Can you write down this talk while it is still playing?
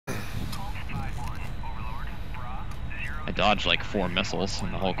I dodged like 4 missiles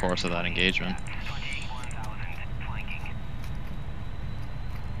in the whole course of that engagement.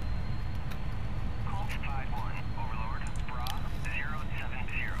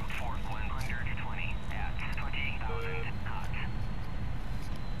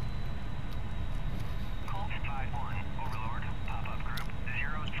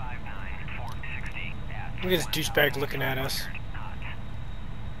 Look at this douchebag looking at us.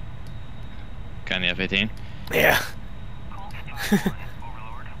 Kind of the F-18. Yeah.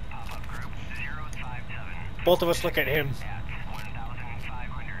 Both of us look at him.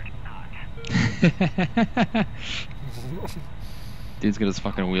 Dude's got his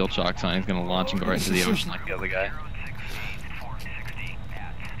fucking wheel chocks on. He's gonna launch and go right into the ocean like the other guy.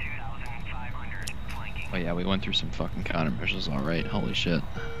 Oh yeah, we went through some fucking countermeasures, alright. Holy shit.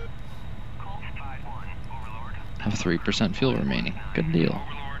 Have 3% fuel remaining. Good deal.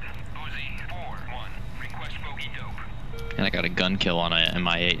 And I got a gun kill on a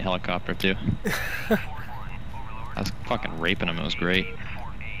Mi-8 helicopter too. I was fucking raping him, it was great.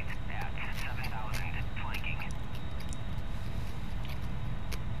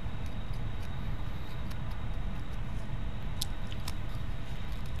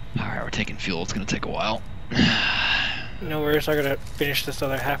 Alright, we're taking fuel, it's gonna take a while. No worries, I gotta finish this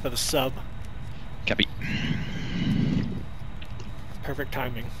other half of the sub. Copy. Perfect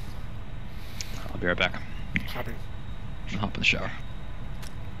timing. I'll be right back. Copy. I'll hop in the shower.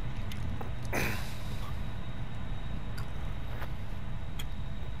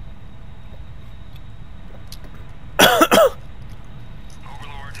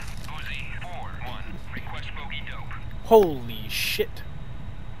 Holy shit.